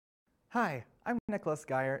Hi, I'm Nicholas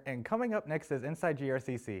Geyer, and coming up next is Inside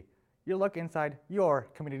GRCC. You'll look inside your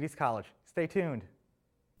community's college. Stay tuned.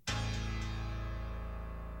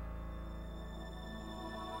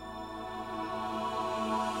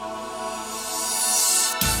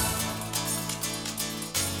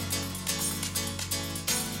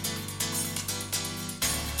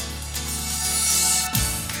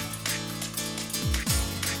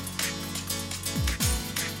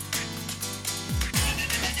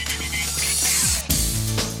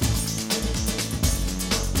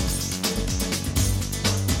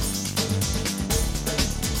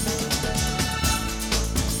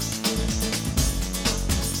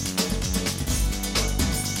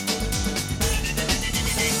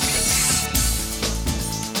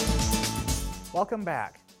 Welcome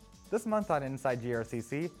back. This month on Inside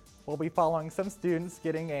GRCC, we'll be following some students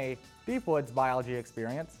getting a deep woods biology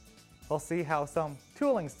experience. We'll see how some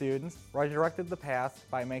tooling students resurrected the past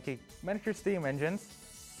by making miniature steam engines.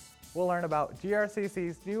 We'll learn about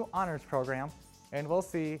GRCC's new honors program, and we'll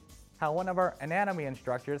see how one of our anatomy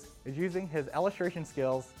instructors is using his illustration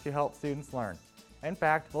skills to help students learn. In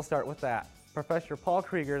fact, we'll start with that, Professor Paul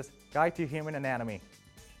Krieger's Guide to Human Anatomy.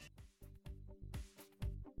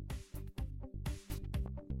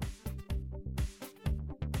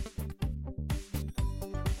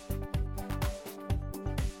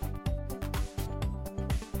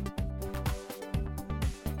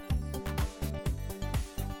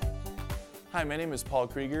 Hi, my name is Paul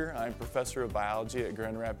Krieger. I'm professor of biology at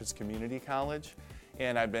Grand Rapids Community College,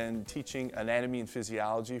 and I've been teaching anatomy and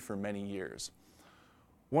physiology for many years.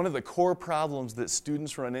 One of the core problems that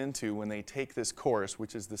students run into when they take this course,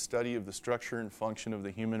 which is the study of the structure and function of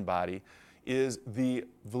the human body, is the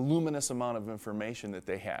voluminous amount of information that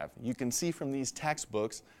they have. You can see from these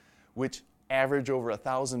textbooks, which average over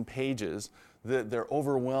 1,000 pages, that they're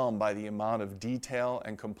overwhelmed by the amount of detail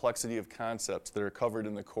and complexity of concepts that are covered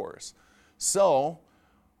in the course. So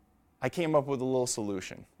I came up with a little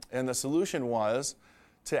solution, and the solution was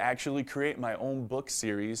to actually create my own book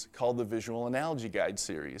series called the Visual Analogy Guide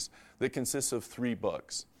series that consists of 3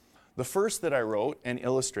 books. The first that I wrote and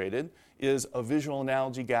illustrated is a Visual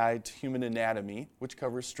Analogy Guide to Human Anatomy, which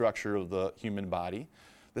covers structure of the human body.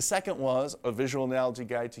 The second was a Visual Analogy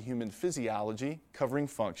Guide to Human Physiology, covering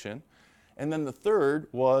function. And then the third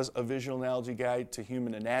was a Visual Analogy Guide to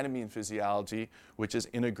Human Anatomy and Physiology, which is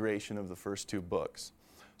integration of the first 2 books.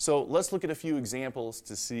 So let's look at a few examples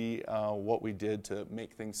to see what we did to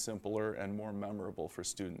make things simpler and more memorable for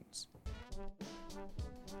students.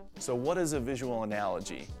 So what is a visual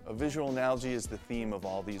analogy? A visual analogy is the theme of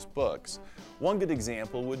all these books. One good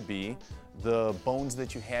example would be the bones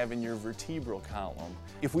that you have in your vertebral column.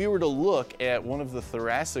 If we were to look at one of the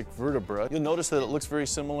thoracic vertebrae, you'll notice that it looks very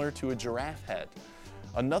similar to a giraffe head.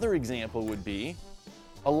 Another example would be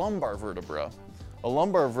a lumbar vertebra. A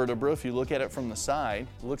lumbar vertebra, if you look at it from the side,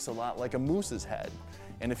 looks a lot like a moose's head.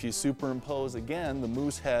 And if you superimpose again the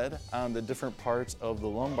moose head on the different parts of the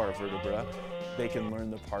lumbar vertebra, they can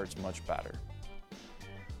learn the parts much better.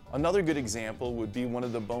 Another good example would be one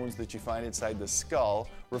of the bones that you find inside the skull,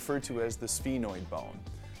 referred to as the sphenoid bone.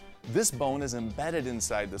 This bone is embedded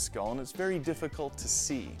inside the skull, and it's very difficult to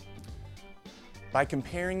see. By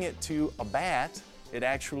comparing it to a bat, it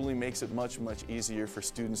actually makes it much easier for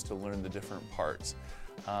students to learn the different parts.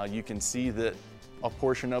 You can see that a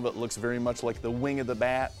portion of it looks very much like the wing of the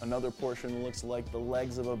bat, another portion looks like the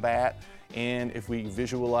legs of a bat, and if we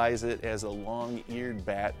visualize it as a long-eared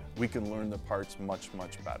bat, we can learn the parts much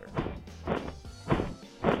better.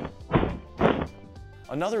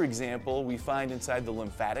 Another example we find inside the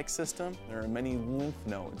lymphatic system. There are many lymph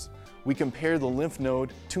nodes. We compare the lymph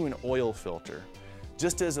node to an oil filter.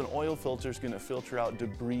 Just as an oil filter is going to filter out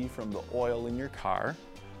debris from the oil in your car,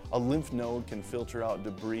 a lymph node can filter out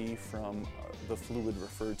debris from the fluid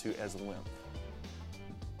referred to as lymph.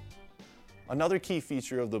 Another key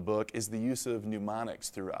feature of the book is the use of mnemonics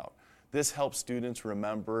throughout. This helps students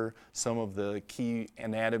remember some of the key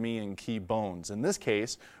anatomy and key bones. In this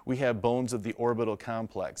case, we have bones of the orbital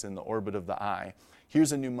complex in the orbit of the eye.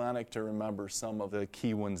 Here's a mnemonic to remember some of the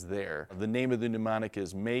key ones there. The name of the mnemonic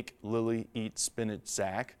is Make Lily Eat Spinach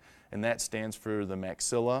Sack, and that stands for the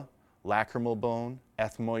maxilla, lacrimal bone,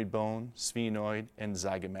 ethmoid bone, sphenoid, and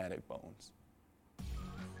zygomatic bones.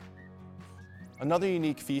 Another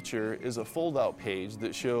unique feature is a fold-out page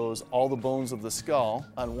that shows all the bones of the skull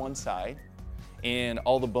on one side and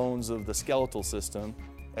all the bones of the skeletal system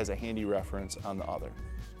as a handy reference on the other.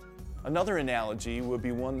 Another analogy would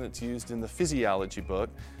be one that's used in the physiology book.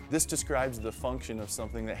 This describes the function of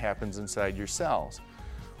something that happens inside your cells.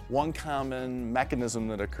 One common mechanism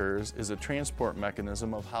that occurs is a transport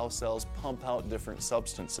mechanism of how cells pump out different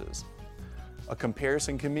substances. A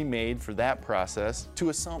comparison can be made for that process to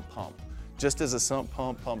a sump pump. Just as a sump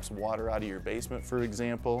pump pumps water out of your basement, for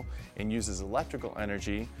example, and uses electrical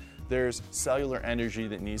energy, there's cellular energy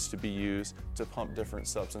that needs to be used to pump different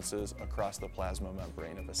substances across the plasma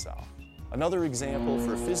membrane of a cell. Another example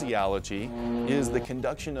for physiology is the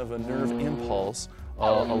conduction of a nerve impulse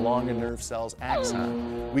along a nerve cell's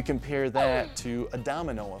axon. We compare that to a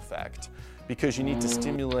domino effect because you need to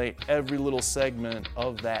stimulate every little segment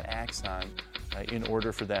of that axon in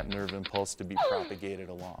order for that nerve impulse to be propagated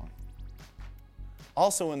along.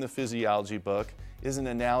 Also in the physiology book is an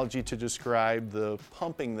analogy to describe the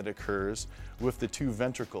pumping that occurs with the two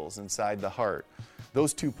ventricles inside the heart.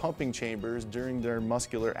 Those two pumping chambers during their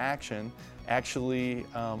muscular action actually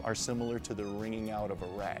are similar to the wringing out of a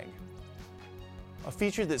rag. A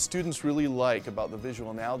feature that students really like about the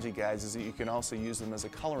visual analogy guides is that you can also use them as a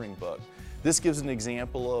coloring book. This gives an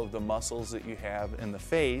example of the muscles that you have in the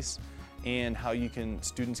face and how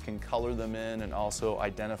students can color them in and also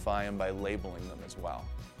identify them by labeling them as well.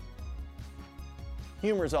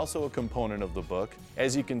 Humor is also a component of the book,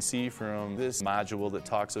 as you can see from this module that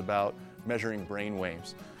talks about measuring brain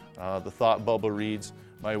waves. The thought bubble reads,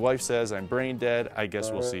 "My wife says I'm brain dead, I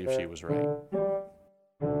guess we'll see if she was right."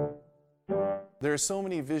 There are so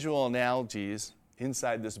many visual analogies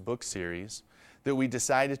inside this book series that we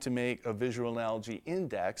decided to make a visual analogy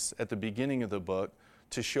index at the beginning of the book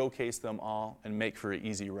to showcase them all and make for an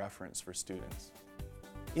easy reference for students.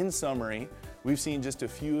 In summary, we've seen just a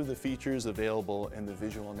few of the features available in the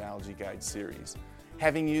Visual Analogy Guide series.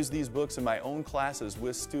 Having used these books in my own classes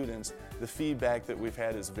with students, the feedback that we've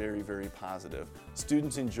had is very, very positive.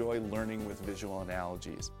 Students enjoy learning with visual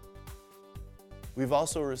analogies. We've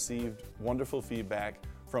also received wonderful feedback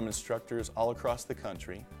from instructors all across the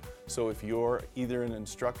country. So if you're either an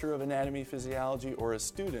instructor of anatomy physiology or a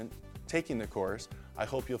student taking the course, I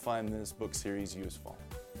hope you'll find this book series useful.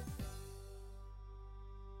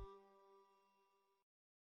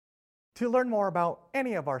 To learn more about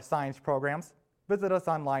any of our science programs, visit us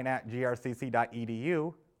online at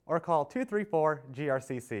grcc.edu or call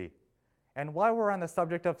 234-GRCC. And while we're on the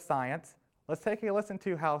subject of science, let's take a listen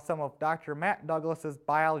to how some of Dr. Matt Douglas's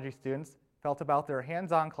biology students felt about their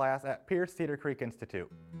hands-on class at Pierce Cedar Creek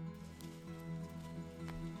Institute.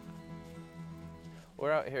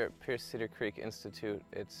 We're out here at Pierce Cedar Creek Institute.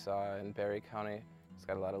 It's in Barry County. It's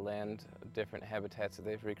got a lot of land, different habitats that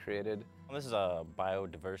they've recreated. This is a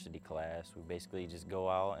biodiversity class. We basically just go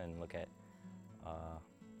out and look at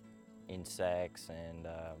insects and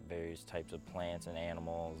various types of plants and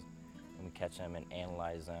animals, and we catch them and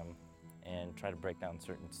analyze them and try to break down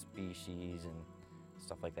certain species and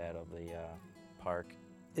stuff like that of the park.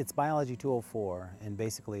 It's Biology 204, and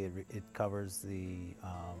basically it covers the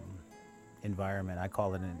environment. I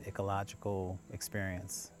call it an ecological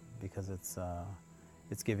experience because it's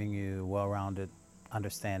giving you a well-rounded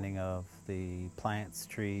understanding of the plants,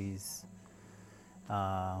 trees,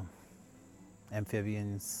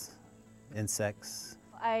 amphibians, insects.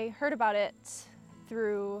 I heard about it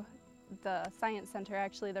through the Science Center.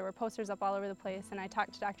 Actually, there were posters up all over the place, and I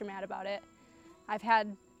talked to Dr. Matt about it. I've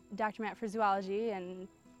had Dr. Matt for zoology and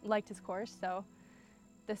liked his course, so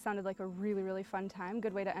this sounded like a really, really fun time.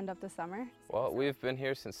 Good way to end up the summer. Well, we've been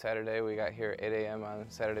here since Saturday. We got here at 8 a.m. on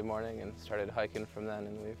Saturday morning and started hiking from then,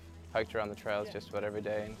 and we've hiked around the trails just about every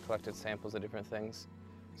day and collected samples of different things.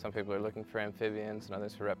 Some people are looking for amphibians, and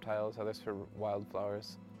others for reptiles, others for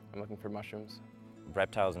wildflowers. I'm looking for mushrooms.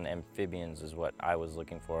 Reptiles and amphibians is what I was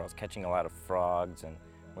looking for. I was catching a lot of frogs, and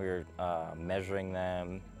we were measuring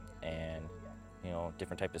them and,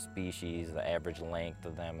 different type of species, the average length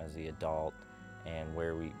of them as the adult, and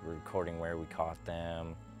where we were recording where we caught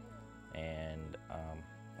them, and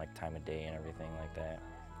like time of day and everything like that.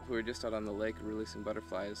 We were just out on the lake releasing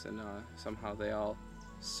butterflies, and somehow they all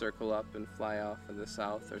circle up and fly off in the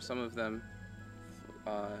south, or some of them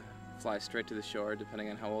fly straight to the shore depending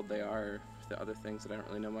on how old they are, or the other things that I don't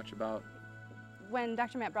really know much about. When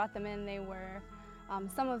Dr. Matt brought them in, they were,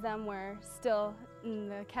 some of them were still in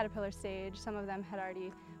the caterpillar stage, some of them had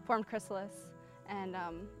already formed chrysalis, and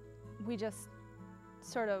we just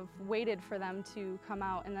sort of waited for them to come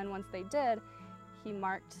out, and then once they did, he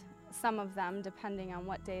marked some of them depending on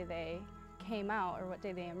what day they came out or what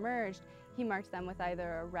day they emerged. He marked them with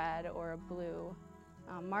either a red or a blue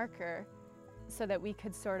marker so that we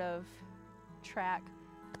could sort of track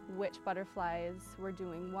which butterflies were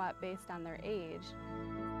doing what based on their age.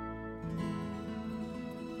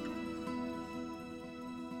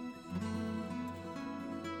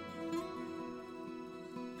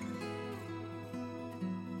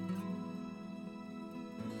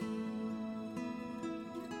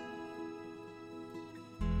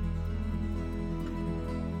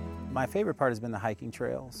 My favorite part has been the hiking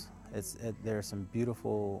trails. There are some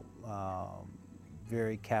beautiful,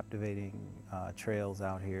 very captivating trails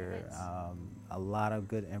out here. A lot of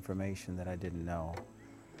good information that I didn't know.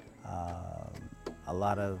 A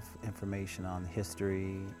lot of information on the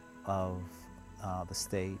history of the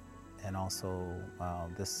state and also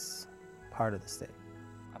this part of the state.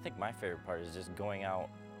 I think my favorite part is just going out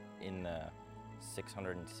in the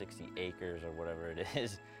 660 acres or whatever it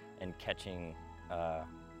is and catching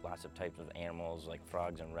lots of types of animals like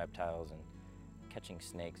frogs and reptiles, and catching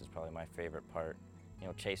snakes is probably my favorite part. You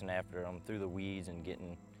know, chasing after them through the weeds and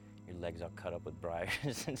getting your legs all cut up with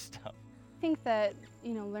briars and stuff. I think that,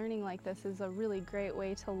 you know, learning like this is a really great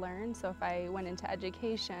way to learn. So if I went into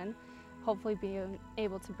education, hopefully being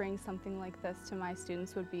able to bring something like this to my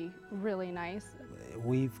students would be really nice.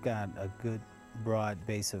 We've got a good broad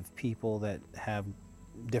base of people that have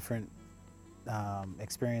different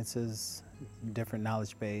experiences, different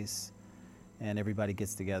knowledge base, and everybody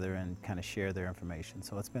gets together and kind of share their information.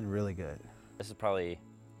 So it's been really good. This is probably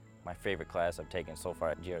my favorite class I've taken so far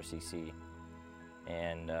at GRCC,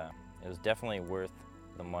 and it was definitely worth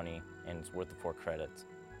the money, and it's worth the 4 credits.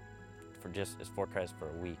 It's 4 credits for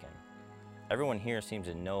a weekend. Everyone here seems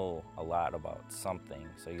to know a lot about something,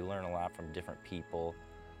 so you learn a lot from different people.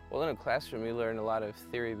 Well, in a classroom, you learn a lot of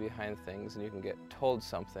theory behind things, and you can get told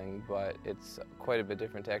something, but it's quite a bit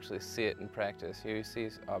different to actually see it in practice. You see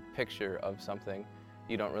a picture of something,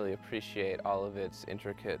 you don't really appreciate all of its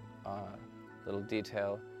intricate little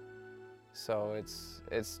detail. So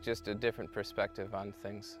it's just a different perspective on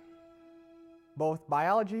things. Both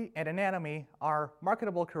biology and anatomy are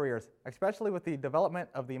marketable careers, especially with the development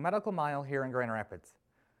of the medical mile here in Grand Rapids.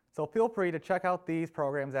 So feel free to check out these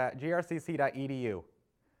programs at grcc.edu.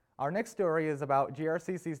 Our next story is about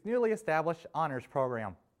GRCC's newly established honors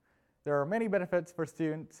program. There are many benefits for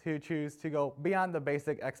students who choose to go beyond the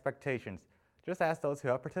basic expectations. Just ask those who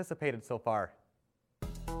have participated so far.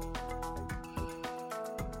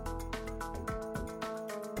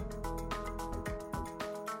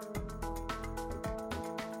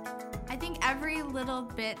 I think every little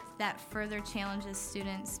bit that further challenges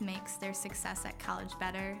students makes their success at college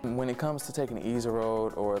better. When it comes to taking the easy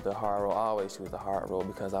road or the hard road, I always choose the hard road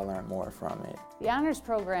because I learn more from it. The Honors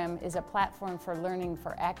Program is a platform for learning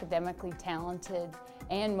for academically talented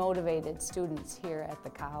and motivated students here at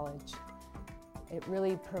the college. It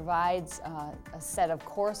really provides a set of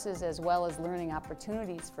courses as well as learning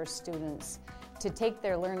opportunities for students to take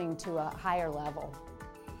their learning to a higher level.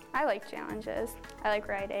 I like challenges. I like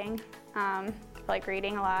writing. I like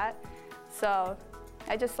reading a lot. So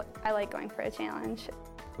I like going for a challenge.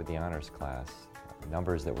 With the honors class, the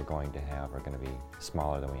numbers that we're going to have are going to be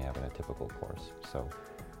smaller than we have in a typical course. So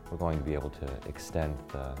we're going to be able to extend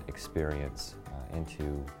the experience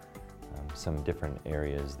into some different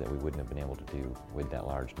areas that we wouldn't have been able to do with that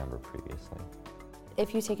large number previously.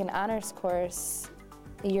 If you take an honors course,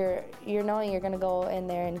 you're knowing you're going to go in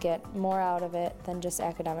there and get more out of it than just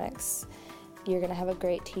academics. You're going to have a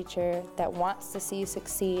great teacher that wants to see you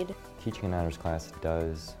succeed. Teaching an honors class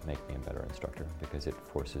does make me a better instructor because it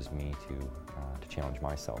forces me to challenge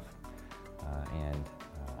myself.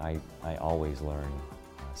 I always learn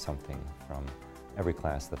something from every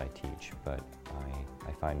class that I teach, but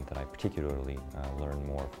I find that I particularly learn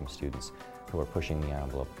more from students who are pushing the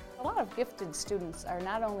envelope. A lot of gifted students are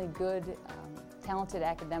not only good, talented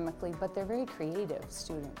academically, but they're very creative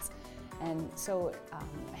students. And so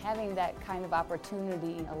having that kind of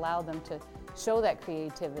opportunity allow them to show that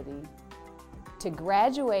creativity. To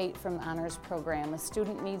graduate from the honors program, a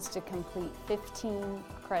student needs to complete 15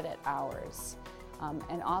 credit hours.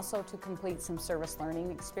 And also to complete some service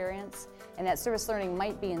learning experience. And that service learning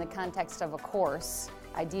might be in the context of a course,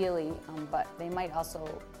 ideally, but they might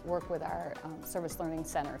also work with our Service Learning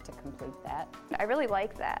Center to complete that. I really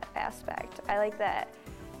like that aspect. I like that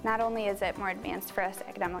not only is it more advanced for us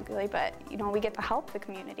academically, but you know, we get to help the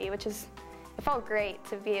community, which is, it felt great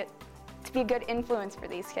to be a good influence for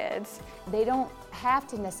these kids. They don't have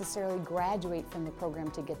to necessarily graduate from the program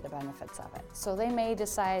to get the benefits of it. So they may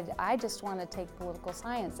decide, I just want to take political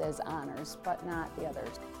science as honors, but not the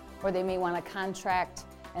others. Or they may want to contract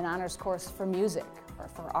an honors course for music or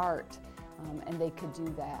for art, and they could do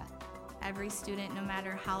that. Every student, no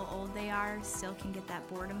matter how old they are, still can get that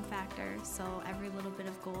boredom factor. So every little bit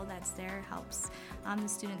of goal that's there helps the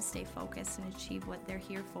students stay focused and achieve what they're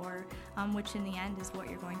here for, which in the end is what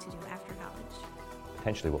you're going to do after college.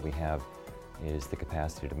 Potentially what we have is the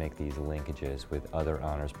capacity to make these linkages with other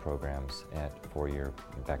honors programs at four-year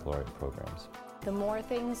baccalaureate programs. The more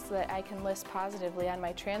things that I can list positively on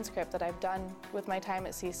my transcript that I've done with my time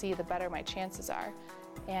at CC, the better my chances are.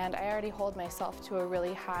 And I already hold myself to a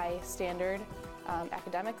really high standard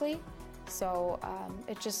academically, so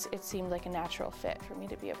it seemed like a natural fit for me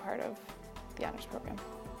to be a part of the honors program.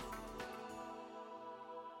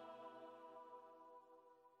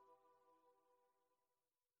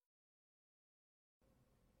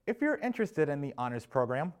 If you're interested in the honors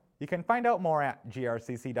program, you can find out more at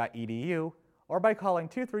grcc.edu or by calling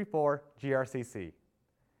 234-GRCC.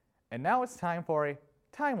 And now it's time for a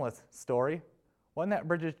timeless story, one that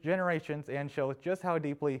bridges generations and shows just how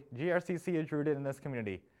deeply GRCC is rooted in this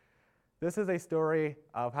community. This is a story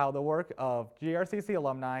of how the work of GRCC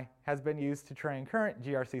alumni has been used to train current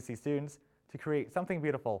GRCC students to create something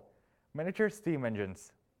beautiful, miniature steam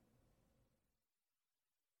engines.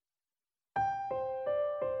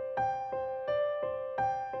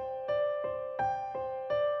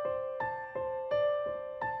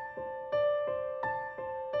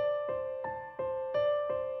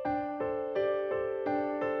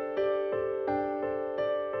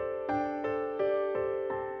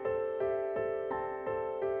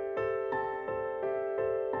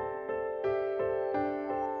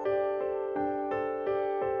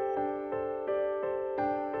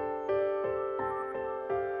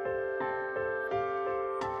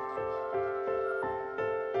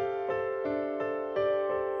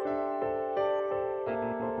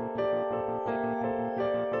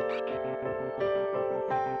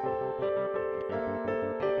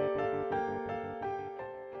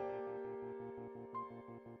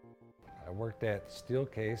 I worked at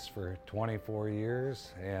Steelcase for 24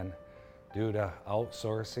 years, and due to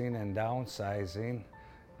outsourcing and downsizing,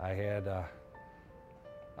 I had an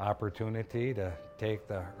opportunity to take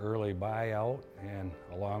the early buyout, and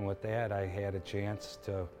along with that I had a chance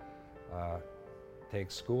to take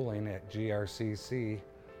schooling at GRCC,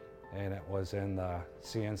 and it was in the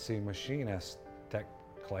CNC machinist tech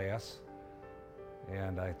class.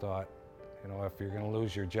 And I thought, you know, if you're going to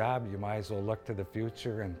lose your job, you might as well look to the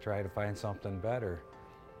future and try to find something better.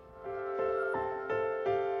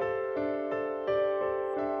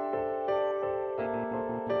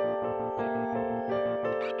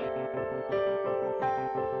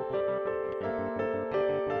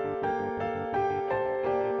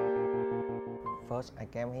 First I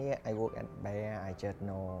came here, I work at Bayer. I just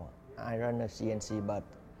know I run a CNC, but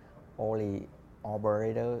only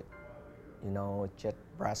operator, you know, just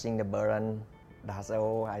pressing the button, that's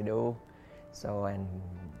all I do. So, and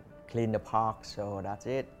clean the parts, so that's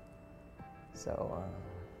it. So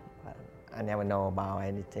I never know about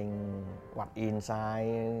anything, what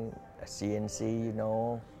inside a CNC, you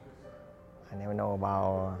know. I never know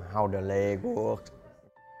about how the leg works.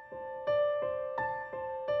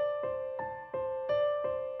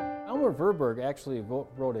 Elmer Verberg actually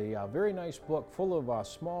wrote a very nice book full of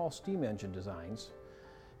small steam engine designs,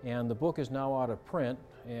 and the book is now out of print,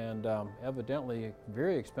 and evidently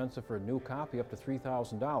very expensive for a new copy, up to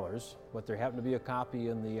 $3,000, but there happened to be a copy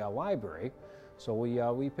in the library, so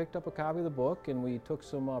we picked up a copy of the book and we took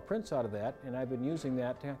some prints out of that, and I've been using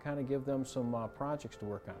that to kind of give them some projects to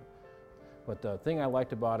work on. But the thing I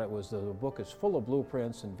liked about it was the book is full of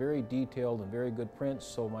blueprints and very detailed and very good prints,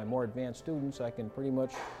 so my more advanced students, I can pretty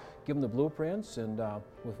much give them the blueprints, and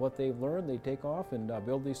with what they've learned, they take off and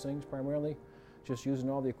build these things primarily just using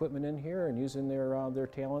all the equipment in here and using their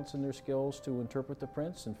talents and their skills to interpret the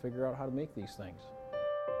prints and figure out how to make these things.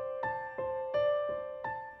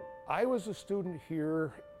 I was a student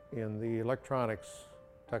here in the electronics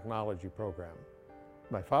technology program.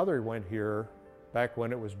 My father went here back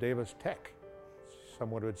when it was Davis Tech.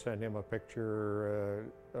 Someone would send him a picture,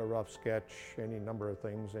 a rough sketch, any number of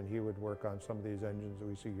things, and he would work on some of these engines that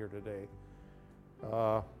we see here today.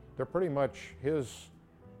 They're pretty much his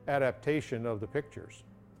adaptation of the pictures,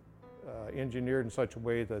 engineered in such a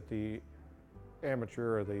way that the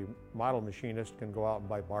amateur or the model machinist can go out and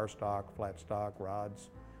buy bar stock, flat stock, rods,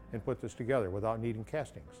 and put this together without needing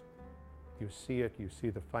castings. You see it, you see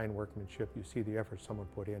the fine workmanship, you see the effort someone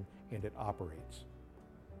put in, and it operates.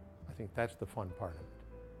 I think that's the fun part of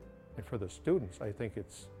it. And for the students, I think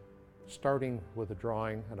it's starting with a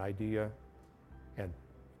drawing, an idea, and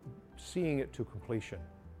seeing it to completion,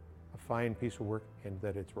 a fine piece of work, and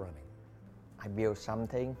that it's running. I build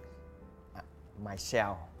something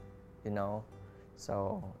myself, you know,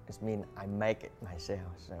 so it means I make it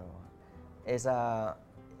myself. So it's a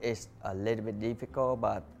little bit difficult,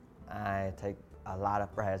 but I take a lot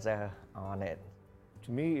of pressure on it.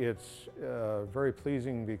 To me, it's very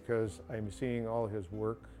pleasing because I'm seeing all his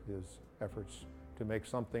work, his efforts to make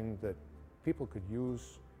something that people could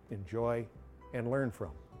use, enjoy, and learn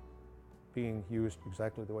from. being used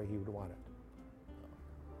exactly the way he would want it.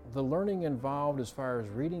 The learning involved as far as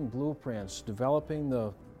reading blueprints, developing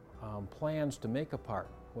the plans to make a part,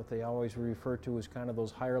 what they always refer to as kind of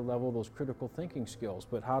those higher level, those critical thinking skills.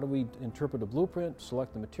 But how do we interpret a blueprint,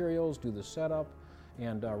 select the materials, do the setup,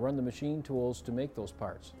 and run the machine tools to make those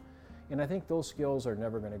parts? And I think those skills are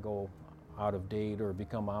never going to go out of date or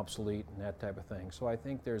become obsolete and that type of thing. So I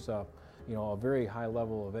think there's a very high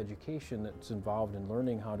level of education that's involved in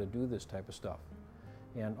learning how to do this type of stuff.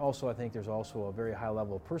 And also I think there's also a very high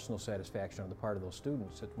level of personal satisfaction on the part of those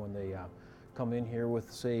students that when they come in here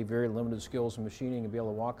with, say, very limited skills in machining and be able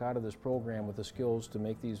to walk out of this program with the skills to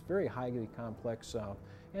make these very highly complex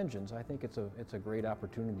engines, I think it's a great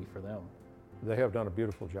opportunity for them. They have done a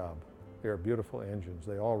beautiful job. They are beautiful engines.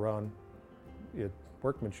 They all run.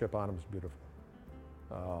 Workmanship on them is beautiful.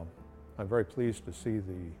 I'm very pleased to see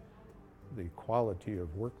the quality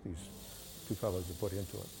of work these two fellows have put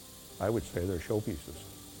into it. I would say they're showpieces.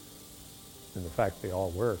 And the fact they all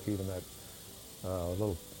work, even that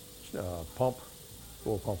little pump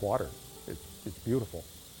will pump water. It's beautiful.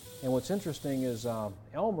 And what's interesting is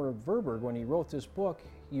Elmer Verberg, when he wrote this book,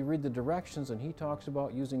 you read the directions and he talks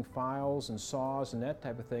about using files and saws and that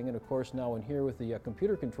type of thing. And of course now in here with the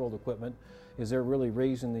computer-controlled equipment, is they're really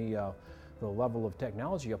raising the level of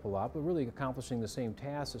technology up a lot, but really accomplishing the same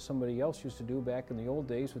tasks that somebody else used to do back in the old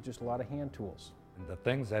days with just a lot of hand tools. And the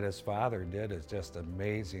things that his father did is just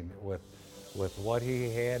amazing with what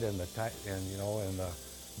he had and the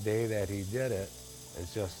day that he did it.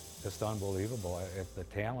 It's just unbelievable. The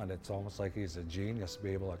talent, it's almost like he's a genius to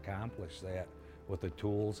be able to accomplish that with the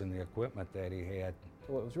tools and the equipment that he had.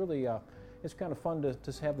 So it was really, it's kind of fun to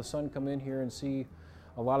have the son come in here and see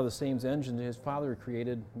a lot of the same engines his father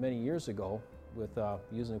created many years ago with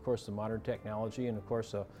using, of course, the modern technology and, of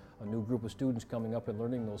course, a new group of students coming up and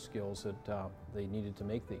learning those skills that they needed to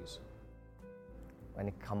make these. When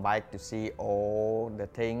he come back to see all the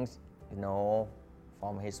things,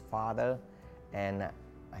 from his father, and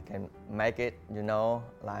I can make it,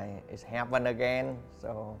 like it's happened again,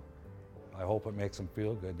 so. I hope it makes him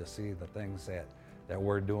feel good to see the things that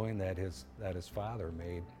we're doing that his father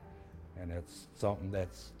made. And it's something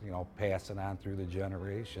that's, passing on through the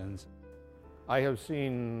generations. I have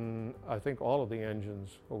seen, I think, all of the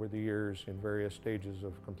engines over the years in various stages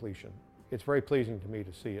of completion. It's very pleasing to me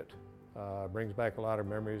to see it. It brings back a lot of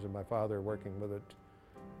memories of my father working with it,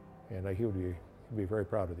 and he would be very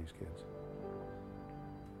proud of these kids.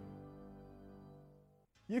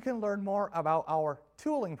 You can learn more about our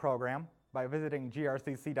tooling program by visiting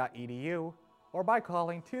grcc.edu or by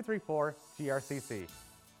calling 234-GRCC.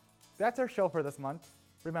 That's our show for this month.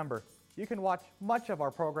 Remember, you can watch much of our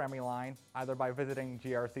programming line either by visiting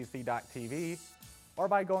grcc.tv or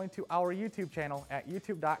by going to our YouTube channel at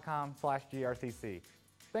youtube.com/grcc.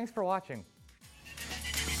 Thanks for watching.